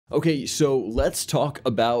Okay, so let's talk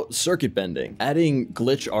about circuit bending. Adding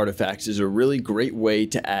glitch artifacts is a really great way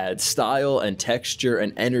to add style and texture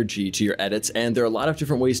and energy to your edits, and there are a lot of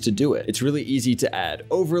different ways to do it. It's really easy to add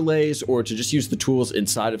overlays or to just use the tools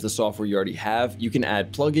inside of the software you already have. You can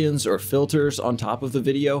add plugins or filters on top of the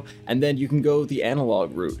video, and then you can go the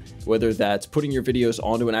analog route, whether that's putting your videos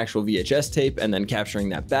onto an actual VHS tape and then capturing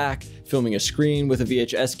that back, filming a screen with a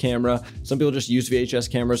VHS camera. Some people just use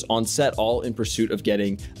VHS cameras on set, all in pursuit of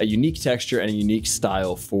getting a unique texture and a unique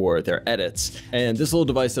style for their edits. And this little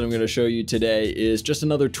device that I'm going to show you today is just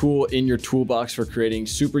another tool in your toolbox for creating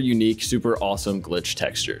super unique, super awesome glitch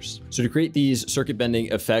textures. So to create these circuit bending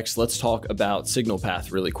effects, let's talk about signal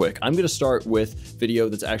path really quick. I'm going to start with video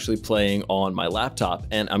that's actually playing on my laptop,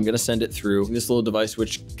 and I'm going to send it through this little device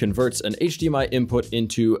which converts an HDMI input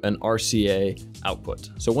into an RCA output.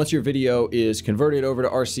 So once your video is converted over to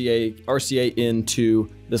RCA into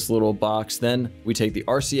this little box, then we take the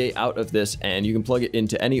RCA out of this and you can plug it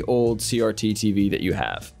into any old CRT TV that you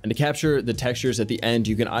have. And to capture the textures at the end,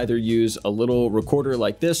 you can either use a little recorder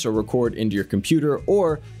like this or record into your computer,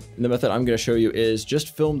 or the method I'm going to show you is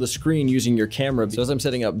just film the screen using your camera. So as I'm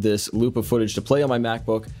setting up this loop of footage to play on my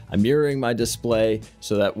MacBook, I'm mirroring my display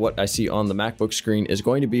so that what I see on the MacBook screen is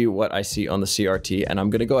going to be what I see on the CRT. And I'm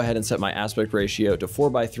going to go ahead and set my aspect ratio to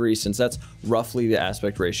 4:3 since that's roughly the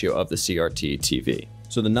aspect ratio of the CRT TV.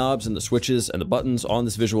 So the knobs and the switches and the buttons on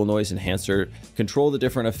this visual noise enhancer control the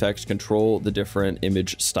different effects, control the different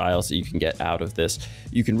image styles that you can get out of this.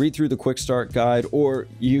 You can read through the quick start guide, or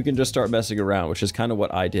you can just start messing around, which is kind of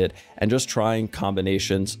what I did, and just trying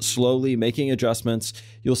combinations, slowly making adjustments.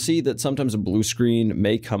 You'll see that sometimes a blue screen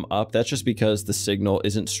may come up. That's just because the signal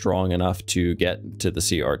isn't strong enough to get to the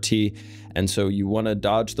CRT. And so you want to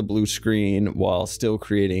dodge the blue screen while still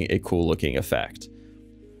creating a cool looking effect.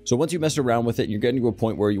 So once you mess around with it, you're getting to a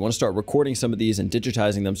point where you want to start recording some of these and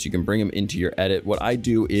digitizing them so you can bring them into your edit. What I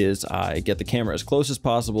do is I get the camera as close as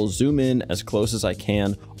possible, zoom in as close as I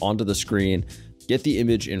can onto the screen, get the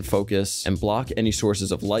image in focus, and block any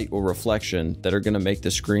sources of light or reflection that are going to make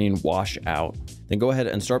the screen wash out. Then go ahead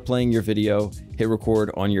and start playing your video, hit record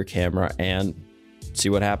on your camera, and see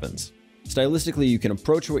what happens. Stylistically, you can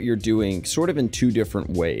approach what you're doing sort of in two different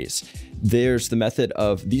ways. There's the method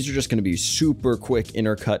of these are just going to be super quick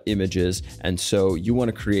intercut images, and so you want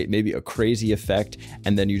to create maybe a crazy effect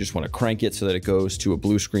and then you just want to crank it so that it goes to a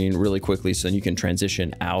blue screen really quickly so then you can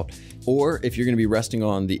transition out. Or if you're going to be resting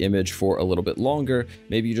on the image for a little bit longer,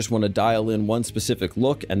 maybe you just want to dial in one specific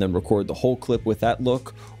look and then record the whole clip with that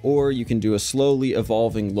look. Or you can do a slowly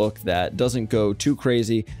evolving look that doesn't go too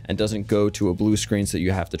crazy and doesn't go to a blue screen so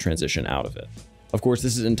you have to transition out of it. Of course,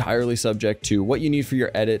 this is entirely subject to what you need for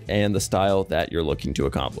your edit and the style that you're looking to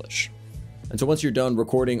accomplish. And so once you're done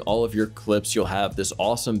recording all of your clips, you'll have this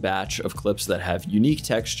awesome batch of clips that have unique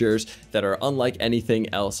textures that are unlike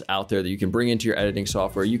anything else out there that you can bring into your editing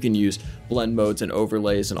software. You can use blend modes and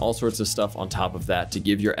overlays and all sorts of stuff on top of that to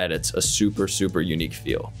give your edits a super, super unique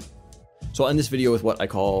feel. So I'll end this video with what I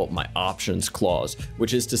call my options clause,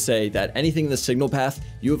 which is to say that anything in the signal path,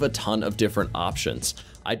 you have a ton of different options.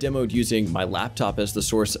 I demoed using my laptop as the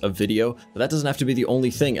source of video, but that doesn't have to be the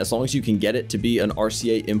only thing. As long as you can get it to be an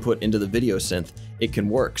RCA input into the video synth, it can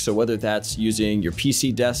work. So whether that's using your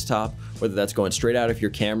PC desktop, whether that's going straight out of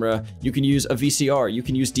your camera, you can use a VCR, you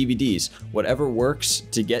can use DVDs, whatever works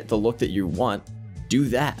to get the look that you want, do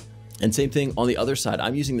that. And same thing on the other side.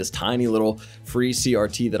 I'm using this tiny little free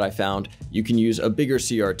CRT that I found. You can use a bigger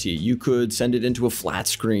CRT. You could send it into a flat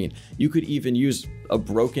screen. You could even use a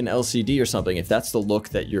broken LCD or something if that's the look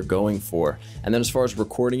that you're going for. And then as far as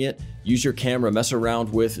recording it, use your camera, mess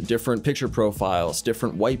around with different picture profiles,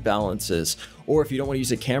 different white balances. Or if you don't want to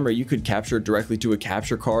use a camera, you could capture it directly to a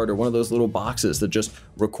capture card or one of those little boxes that just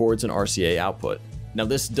records an RCA output. Now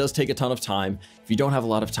this does take a ton of time. If you don't have a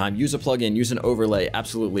lot of time, use a plugin, use an overlay.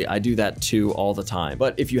 Absolutely, I do that too all the time.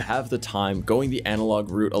 But if you have the time, going the analog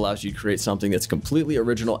route allows you to create something that's completely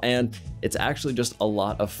original, and it's actually just a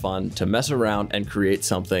lot of fun to mess around and create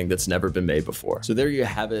something that's never been made before. So there you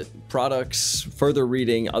have it. Products, further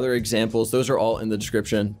reading, other examples, those are all in the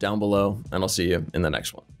description down below, and I'll see you in the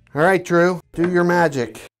next one. All right, Drew, do your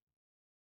magic.